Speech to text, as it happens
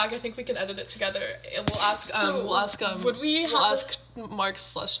I think we can edit it together, and we'll ask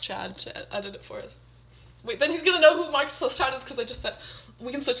Mark/Chad to edit it for us. Wait, then he's gonna know who Mark/Chad is because I just said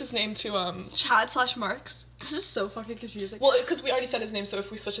we can switch his name to Chad/Marks. This is so fucking confusing. Well, because we already said his name, so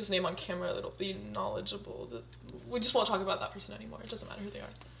if we switch his name on camera, it'll be knowledgeable. We just won't talk about that person anymore. It doesn't matter who they are.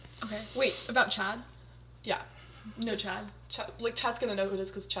 Okay. Wait, about Chad? Yeah. No Chad. Chad's gonna know who it is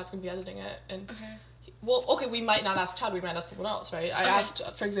because Chad's gonna be editing it, and okay. We might not ask Chad. We might ask someone else, right? I asked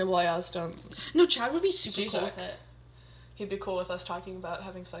No, Chad would be super cool with it. He'd be cool with us talking about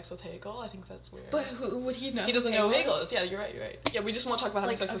having sex with Hegel. I think that's weird. But who would he know? He doesn't know who Hegel is. Yeah, you're right. Yeah, we just won't talk about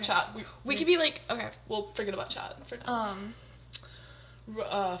having sex with Chad. We could be like, okay. We'll forget about Chad for now.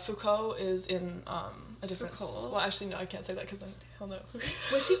 Foucault is in a different... Well, actually, no, I can't say that because then he'll know.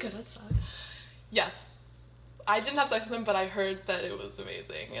 Was he good at sex? Yes. I didn't have sex with him, but I heard that it was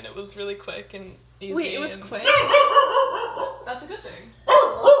amazing, and it was really quick and easy. Wait, it was quick? That's a good thing.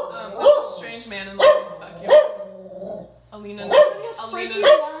 There's a strange man in Logan's backyard. Alina, no,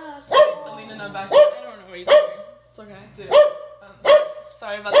 back. I don't know what he's doing. It's okay. Dude.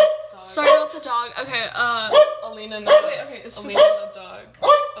 Sorry about the dog. Sorry about the dog. Okay, Alina, no. Wait, okay, it's Alina, the dog.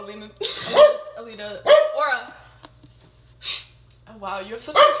 Alina. Aura. Oh, wow, you have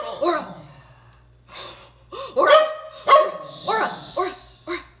such control. Aura.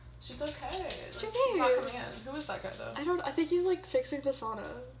 She's okay. She's not coming in. Who is that guy, though? I think he's, like, fixing the sauna.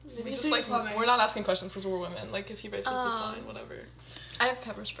 Maybe just, like, we're not asking questions because we're women. Like, if he rapes us, it's fine, whatever. I have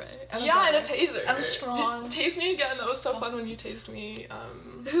pepper spray. And a taser. I'm strong. Tase me again. That was so fun when you tased me.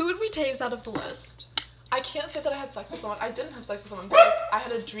 Who would we tase out of the list? I can't say that I had sex with someone. I didn't have sex with someone, but like, I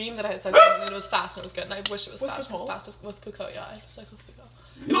had a dream that I had sex with someone, and it was fast and it was good, and I wish it was fast. With Foucault, yeah, I had sex with Foucault.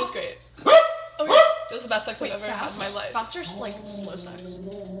 It was great. Oh yeah, it was the best sex I've ever had in my life. Fast or like slow sex?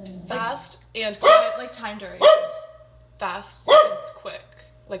 Fast and time duration. Fast and quick,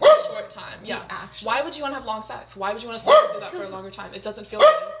 like a short time. Yeah. Why would you want to have long sex? Why would you want to suffer through that for a longer time? It doesn't feel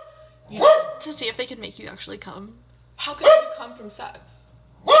good. To see if they can make you actually come. How could you come from sex?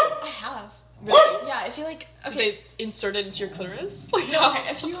 I have. Really? Yeah, I feel like... Okay. So they insert it into your clitoris? Like, no, okay,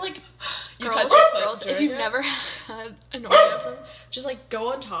 if you, like... You touch your clit. Girls, if you've never had an orgasm, just, like,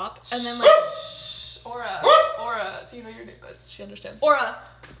 go on top, and then, like... Aura. Do you know your name? She understands. Aura.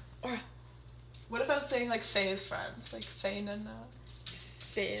 What if I was saying, like, Faye is friends? Like, Faye Nana?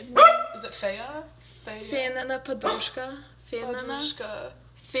 Faye. Is it Feya? Faye Nana Podrushka. Faye Nana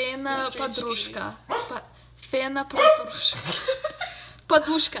Podrushka. Faye Nana Podrushka.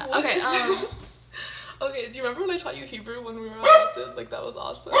 Padushka. Okay, Okay, do you remember when I taught you Hebrew when we were on acid? Like, that was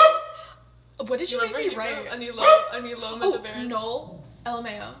awesome. What did you remember make me Hebrew? write? Anilo Medaberent. Nol.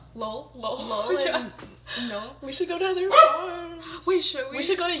 LMAO. Lol. Yeah. No. We should go to other farms. Wait, should we? We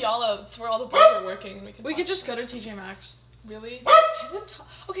should go to Yala. It's where all the boys are working. And we could just go to TJ Maxx. Really?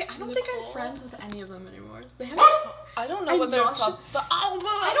 Okay, I don't think I'm friends with any of them anymore. They haven't I don't know what they're called. I don't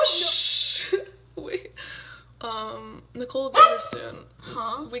know. Wait. Nicole will be here soon.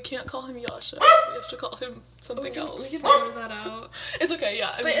 Huh? We can't call him Yasha. We have to call him something else. We can figure that out. It's okay,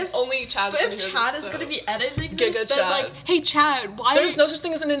 yeah. I mean, only Chad's gonna hear this. But if Chad is gonna be editing this, Giga then Chad. like, hey Chad, why... There's no such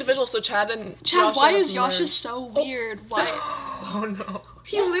thing as an individual, so Chad, Yasha why is Yasha so weird? Why? Oh no.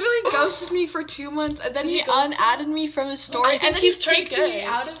 He literally ghosted me for 2 months, and then he unadded me from his story, and then he's kicked me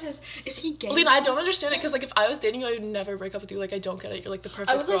out of his... Is he gay? Lena, I don't understand it, because, like, if I was dating you, I would never break up with you. Like, I don't get it. You're, like, the perfect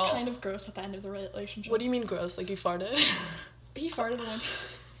girl. I was, like, kind of gross at the end of the relationship. What do you mean gross? Like, you farted? He farted one time.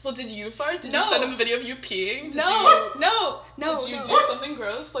 Well, did you fart? Did you send him a video of you peeing? No. Did you do something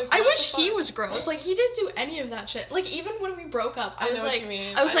gross? Like, I wish he was gross. Like, he didn't do any of that shit. Like, even when we broke up, I was like,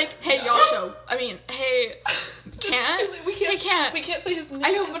 hey, Yasha. I mean, hey, can't. We can't say his name.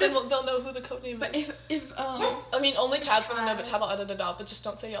 I know, but they'll know who the code name is. But if I mean, only Chad's gonna know, but Chad will edit it out. But just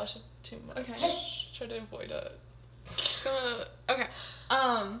don't say Yasha too much. Okay. Try to avoid it. Okay.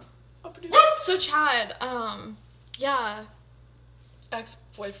 So Chad, yeah.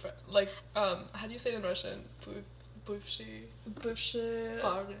 Ex-boyfriend, like, how do you say it in Russian? Бывший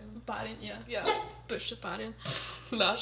парень, yeah. Бывший парень. Наш